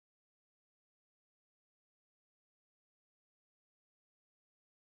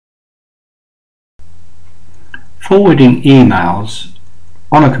forwarding emails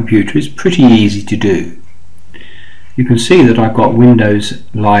on a computer is pretty easy to do. You can see that I've got Windows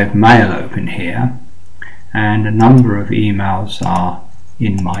Live Mail open here, and a number of emails are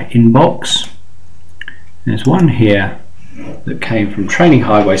in my inbox. There's one here that came from Training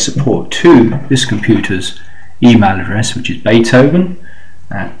Highway Support to this computer's email address, which is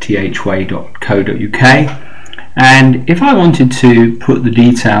beethoven@thway.co.uk. And if I wanted to put the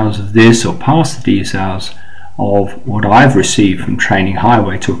details of this or pass the details of what I've received from Training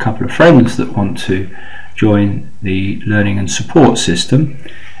Highway to a couple of friends that want to join the learning and support system,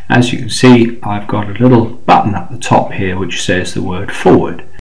 as you can see, I've got a little button at the top here which says the word forward.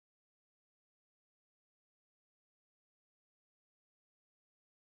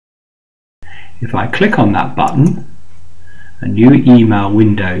 If I click on that button, a new email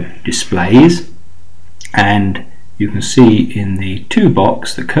window displays, and you can see in the to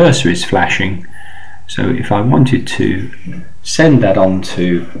box the cursor is flashing. So if I wanted to send that on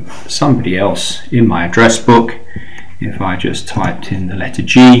to somebody else in my address book, if I just typed in the letter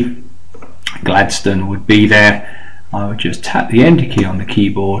G, Gladstone would be there. I would just tap the enter key on the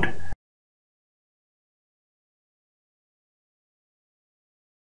keyboard,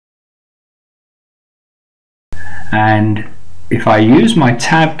 and if I use my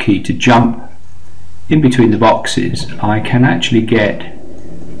tab key to jump in between the boxes, I can actually get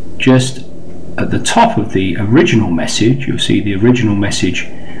just at the top of the original message. You'll see the original message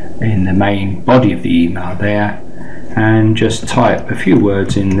in the main body of the email there, and just type a few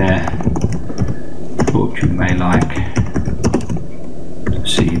words in there. Thought you may like to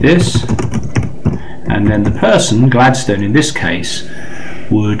see this, and then the person, Gladstone in this case,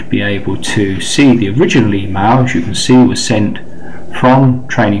 would be able to see the original email. As you can see, was sent from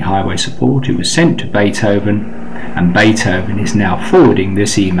Training Highway Support. It was sent to Beethoven, and Beethoven is now forwarding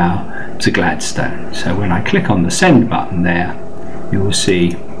this email to Gladstone. So when I click on the send button there, you will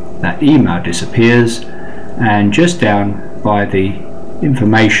see that email disappears, and just down by the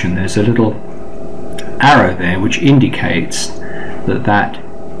information there's a little arrow there which indicates that that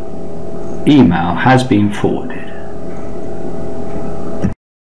email has been forwarded.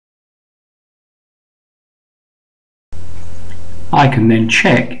 I can then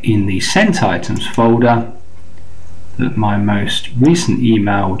check in the Sent Items folder that my most recent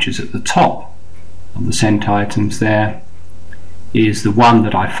email, which is at the top of the Sent Items there, is the one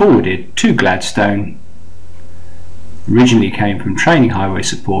that I forwarded to Gladstone. Originally came from Training Highway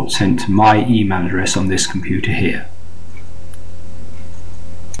Support, sent to my email address on this computer here.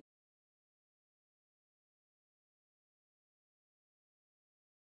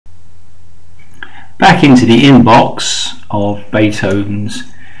 Back into the inbox of Beethoven's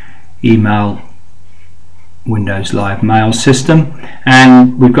email Windows Live Mail system,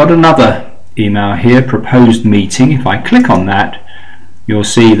 and we've got another email here, proposed meeting. If I click on that, you'll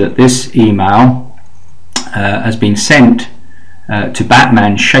see that this email has been sent to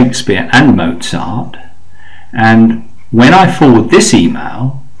Batman, Shakespeare and Mozart, and when I forward this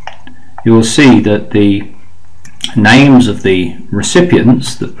email, you'll see that the names of the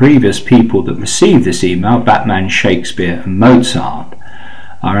recipients, the previous people that received this email, Batman, Shakespeare and Mozart,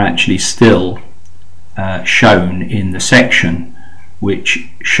 are actually still shown in the section which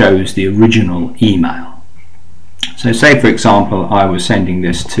shows the original email. So say for example I was sending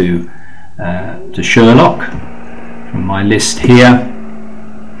this to Sherlock from my list here.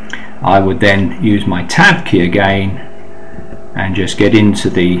 I would then use my tab key again and just get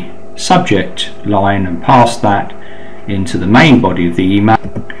into the subject line and pass that into the main body of the email,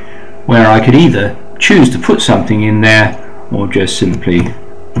 where I could either choose to put something in there or just simply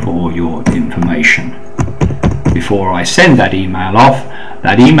for your information. Before I send that email off,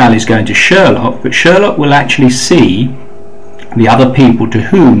 that email is going to Sherlock, but Sherlock will actually see the other people to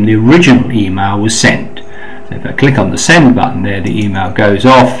whom the original email was sent. So if I click on the send button there, the email goes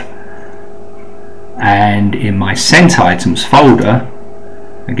off, and in my Sent Items folder,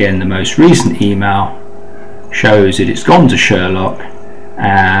 again the most recent email shows that it's gone to Sherlock,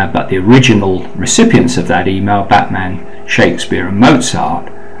 but the original recipients of that email, Batman, Shakespeare and Mozart,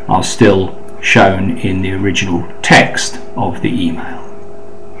 are still shown in the original text of the email.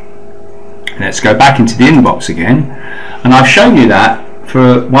 Let's go back into the inbox again, and I've shown you that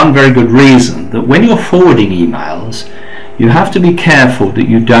for one very good reason, that when you're forwarding emails you have to be careful that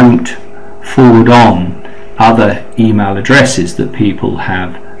you don't forward on other email addresses that people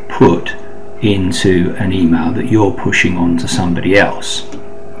have put into an email that you're pushing on to somebody else.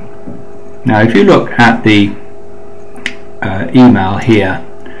 Now if you look at the email here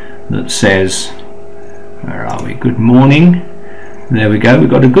that says, where are we, good morning, there we go, we've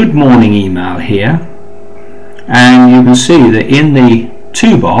got a good morning email here, and you can see that in the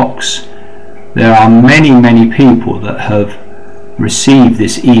to box there are many people that have received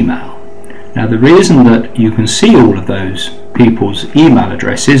this email. Now the reason that you can see all of those people's email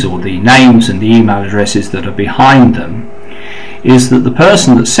addresses, or the names and the email addresses that are behind them, is that the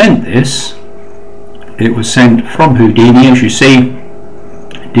person that sent this, it was sent from Houdini, as you see,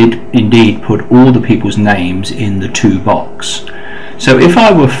 did indeed put all the people's names in the to box. So if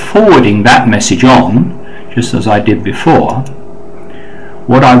I were forwarding that message on, just as I did before,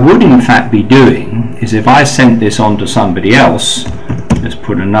 what I would in fact be doing is, if I sent this on to somebody else, let's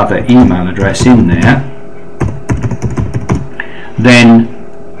put another email address in there, then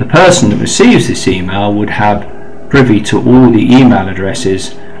the person that receives this email would have privy to all the email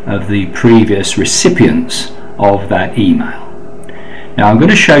addresses of the previous recipients of that email. Now I'm going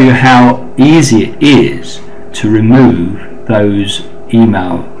to show you how easy it is to remove those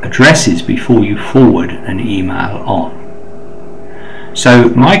email addresses before you forward an email on. So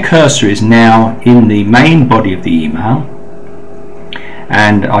my cursor is now in the main body of the email,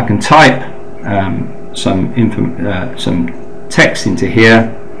 and I can type some text into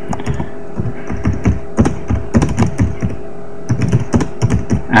here,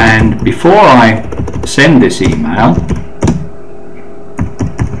 and before I send this email,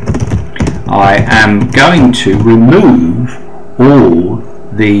 I am going to remove all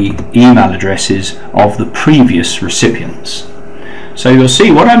the email addresses of the previous recipients. So you'll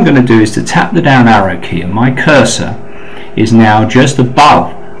see what I'm going to do is to tap the down arrow key, and my cursor is now just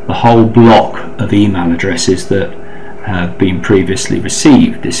above the whole block of email addresses that have been previously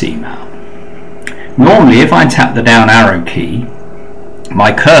received this email. Normally if I tap the down arrow key,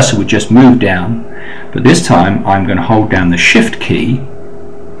 my cursor would just move down, but this time I'm going to hold down the shift key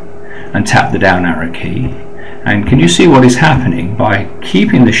and tap the down arrow key, and can you see what is happening? By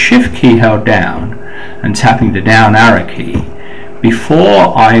keeping the shift key held down and tapping the down arrow key,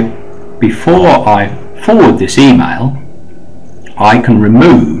 before I forward this email, I can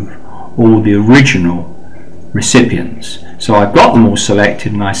remove all the original recipients. So I've got them all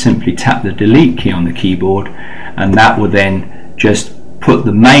selected, and I simply tap the delete key on the keyboard, and that will then just put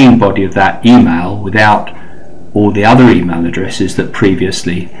the main body of that email without all the other email addresses that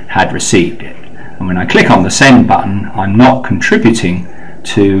previously had received it. And when I click on the send button, I'm not contributing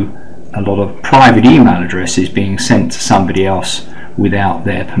to a lot of private email addresses being sent to somebody else without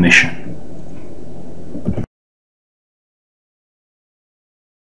their permission.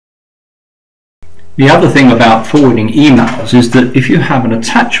 The other thing about forwarding emails is that if you have an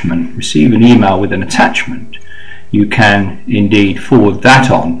attachment, receive an email with an attachment, you can indeed forward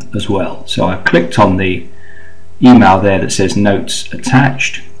that on as well. So I've clicked on the email there that says notes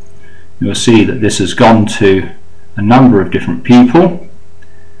attached. You'll see that this has gone to a number of different people,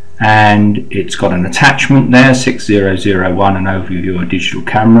 and it's got an attachment there, 6001, an overview of digital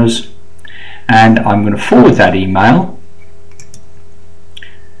cameras, and I'm going to forward that email.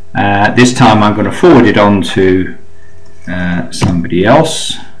 This time I'm going to forward it on to somebody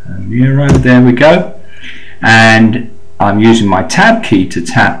else. Miro, there we go, and I'm using my tab key to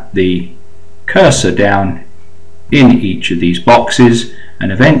tap the cursor down in each of these boxes,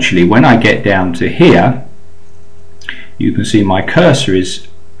 and eventually when I get down to here, you can see my cursor is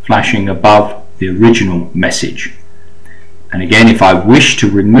flashing above the original message. And again, if I wish to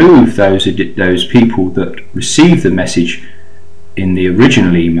remove those people that received the message in the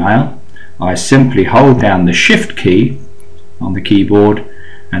original email, I simply hold down the shift key on the keyboard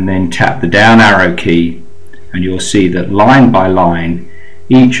and then tap the down arrow key, and you'll see that line by line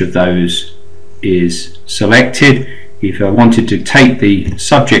each of those is selected. If I wanted to take the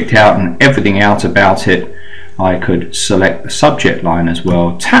subject out and everything out about it, I could select the subject line as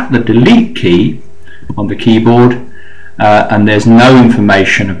well, tap the delete key on the keyboard, and there's no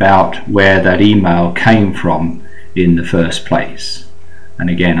information about where that email came from in the first place. And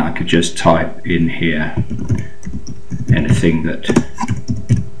again, I could just type in here anything that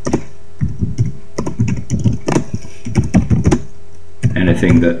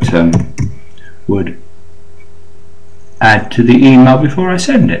would add to the email before I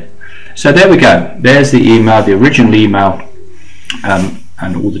send it. So there we go, there's the email, the original email,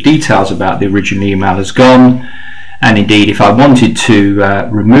 and all the details about the original email has gone. And indeed, if I wanted to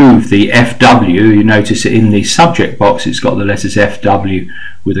remove the FW, you notice that in the subject box it's got the letters FW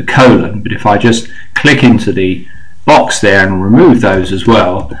with a colon, but if I just click into the box there and remove those as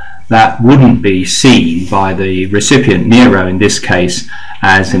well, that wouldn't be seen by the recipient, Nero in this case,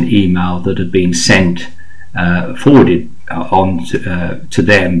 as an email that had been sent, forwarded on to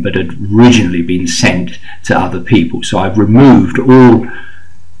them, but had originally been sent to other people. So I've removed all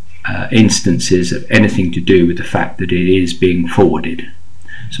instances of anything to do with the fact that it is being forwarded.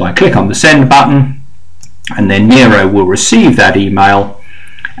 So I click on the send button, and then Nero will receive that email,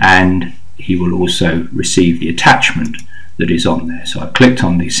 and he will also receive the attachment that is on there. So I've clicked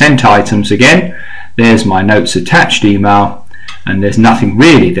on the sent items again. There's my notes attached email, and there's nothing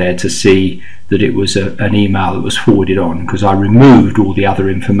really there to see that it was an email that was forwarded on, because I removed all the other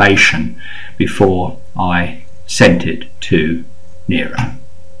information before I sent it to Nero.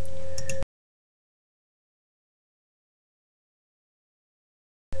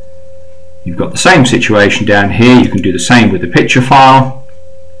 You've got the same situation down here. You can do the same with the picture file.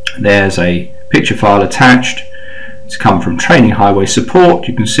 There's a picture file attached. It's come from Training Highway Support.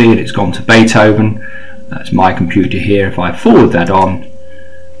 You can see it, it's gone to Beethoven. That's my computer here. If I forward that on,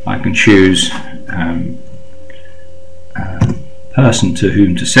 I can choose person to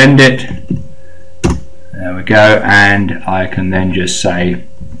whom to send it. There we go, and I can then just say,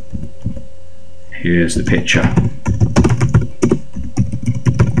 here's the picture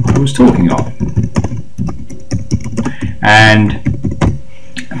I was talking of. And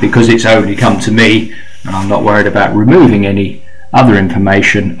because it's only come to me and I'm not worried about removing any other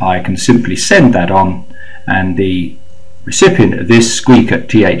information, I can simply send that on, and the recipient of this,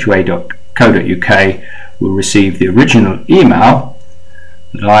 squeak@thua.co.uk, will receive the original email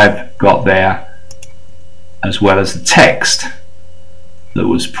that I've got there, as well as the text that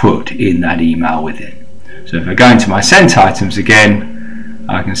was put in that email with it. So if I go into my sent items again,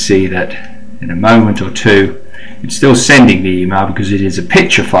 I can see that in a moment or two it's still sending the email. Because it is a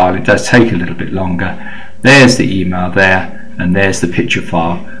picture file, it does take a little bit longer. There's the email there, and there's the picture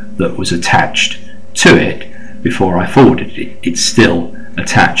file that was attached to it before I forwarded it. It's still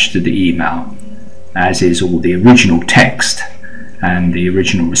attached to the email, as is all the original text and the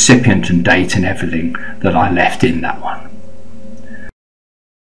original recipient and date and everything that I left in that one.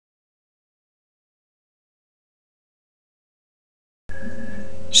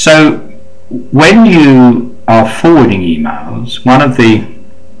 So when you are forwarding emails, one of the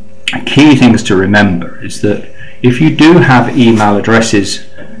key things to remember is that if you do have email addresses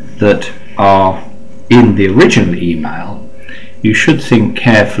that are in the original email, you should think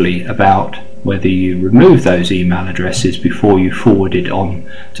carefully about whether you remove those email addresses before you forward it on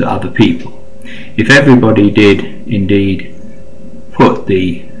to other people. If everybody did indeed put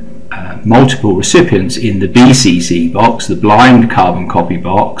the multiple recipients in the BCC box, the blind carbon copy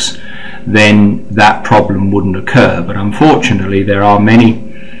box, then that problem wouldn't occur. But unfortunately there are many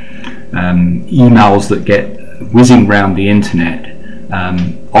emails that get whizzing around the internet.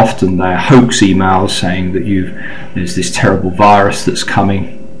 Often they're hoax emails saying that there's this terrible virus that's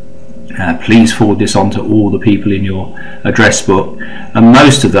coming. Please forward this on to all the people in your address book. And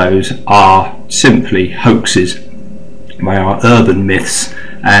most of those are simply hoaxes. They are urban myths,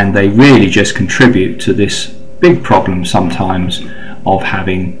 and they really just contribute to this big problem sometimes of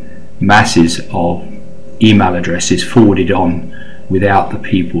having masses of email addresses forwarded on without the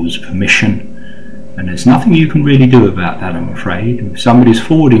people's permission. And there's nothing you can really do about that, I'm afraid. If somebody's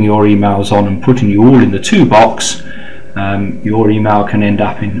forwarding your emails on and putting you all in the to box, your email can end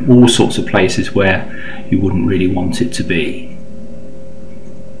up in all sorts of places where you wouldn't really want it to be.